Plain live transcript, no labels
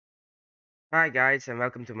Hi guys and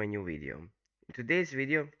welcome to my new video. In today's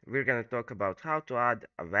video we're gonna talk about how to add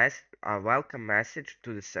a welcome message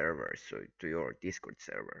to the server, so to your Discord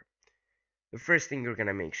server. The first thing you're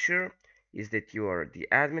gonna make sure is that you are the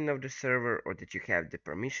admin of the server or that you have the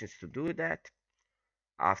permissions to do that.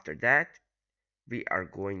 After that we are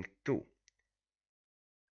going to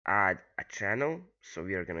add a channel, so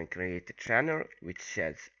we are gonna create a channel which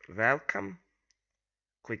says welcome.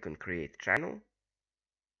 Click on create channel.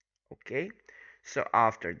 Okay, so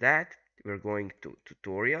after that we're going to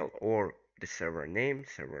tutorial or the server name,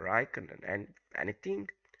 server icon, and anything,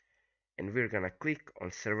 and we're gonna click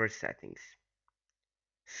on server settings.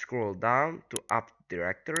 Scroll down to app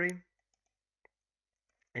directory,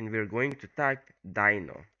 and we're going to type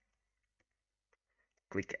Dino.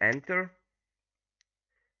 Click enter,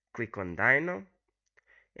 click on Dino,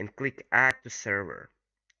 and click add to server.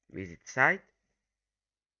 Visit site,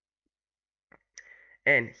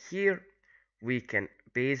 and here we can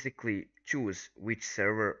basically choose which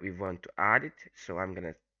server we want to add it. So I'm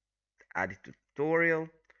gonna add it to tutorial.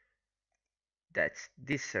 That's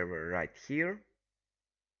this server right here.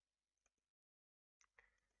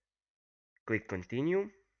 Click continue,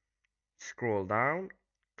 scroll down,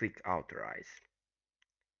 click authorize.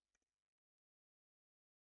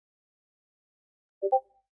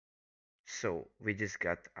 So we just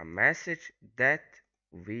got a message that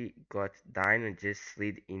we got Dino just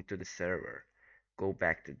slid into the server. Go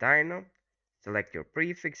back to Dino, select your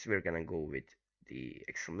prefix. We're gonna go with the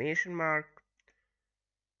exclamation mark.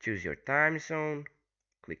 Choose your time zone,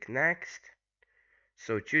 click next.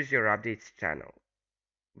 So choose your updates channel.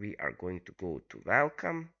 We are going to go to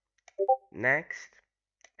welcome, next,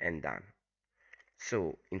 and done.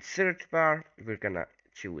 So in search bar, we're gonna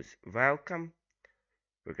choose welcome.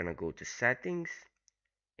 We're gonna go to settings,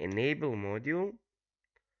 enable module,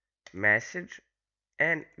 message,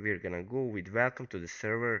 and we're gonna go with welcome to the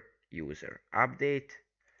server user update,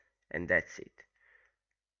 and that's it.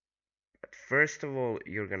 But first of all,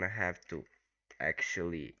 you're gonna have to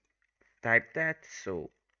actually type that.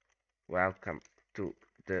 So welcome to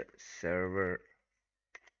the server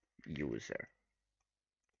user.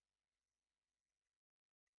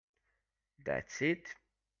 That's it.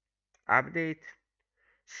 Update.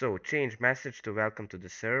 So change message to welcome to the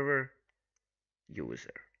server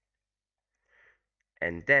user.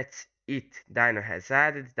 And that's it. Dino has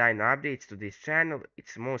added Dino updates to this channel.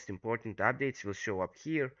 Its most important updates will show up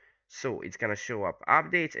here. So it's gonna show up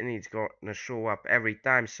updates, and it's gonna show up every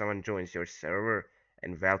time someone joins your server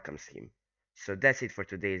and welcomes him. So that's it for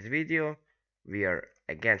today's video. We are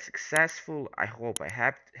again successful. I hope I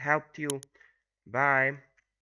have helped you. Bye.